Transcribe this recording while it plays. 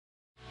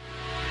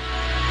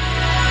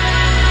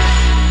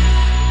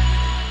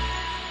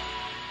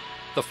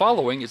The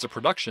following is a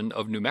production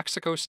of New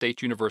Mexico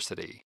State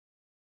University.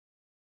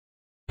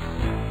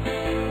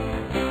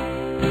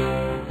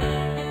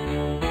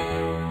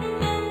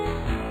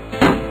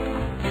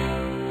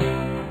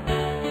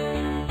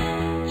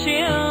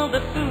 Chill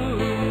the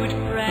food,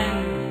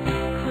 friend.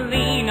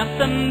 Clean up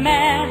the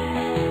mess.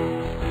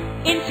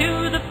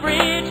 Into the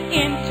fridge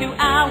in 2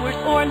 hours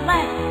or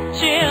less.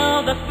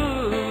 Chill the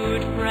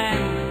food,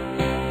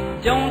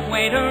 friend. Don't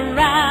wait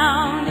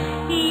around.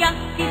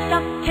 Yucky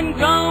stuff can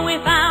grow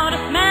without a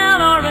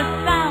smell or a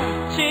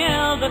sound.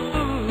 Chill the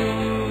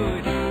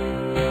food.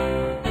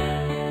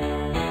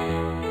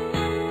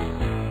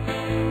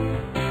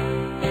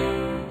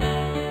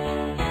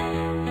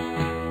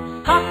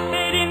 Pop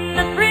it in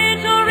the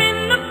fridge or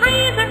in the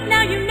freezer.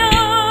 Now you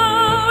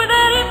know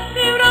that if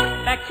you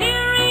don't,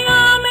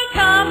 bacteria may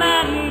come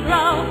and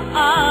grow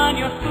on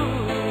your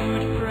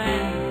food,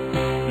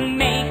 friend,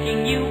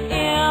 making you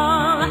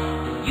ill.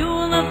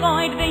 You'll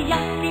avoid the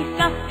yucky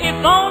stuff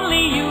if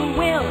only you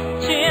will.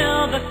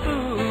 Chill the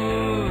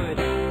food.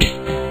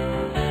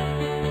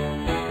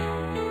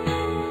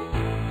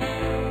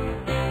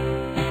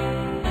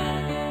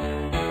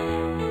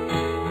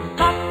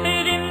 Pop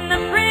it in the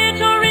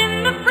fridge or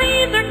in the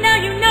freezer. Now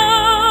you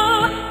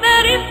know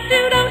that if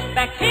you don't,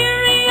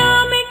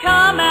 bacteria may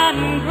come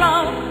and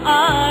grow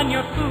on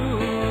your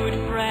food,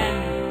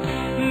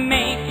 friend,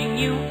 making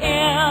you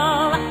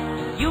ill.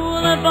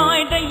 You'll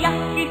avoid the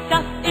yucky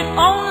stuff if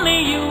only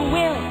you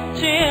will.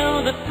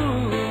 Chill the food.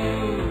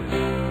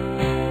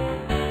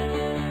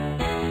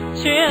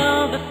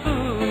 Chill the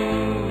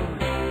food.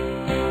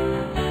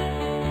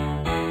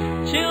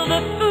 Chill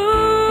the food.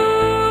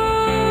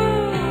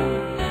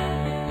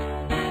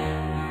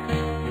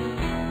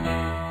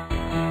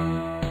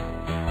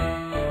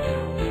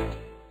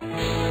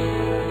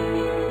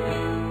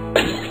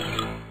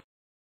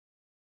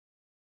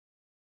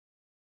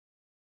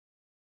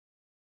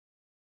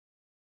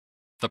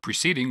 The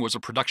preceding was a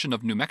production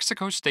of New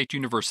Mexico State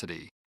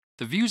University.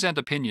 The views and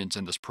opinions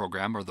in this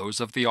program are those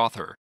of the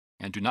author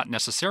and do not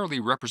necessarily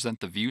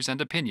represent the views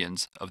and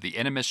opinions of the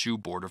NMSU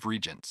Board of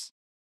Regents.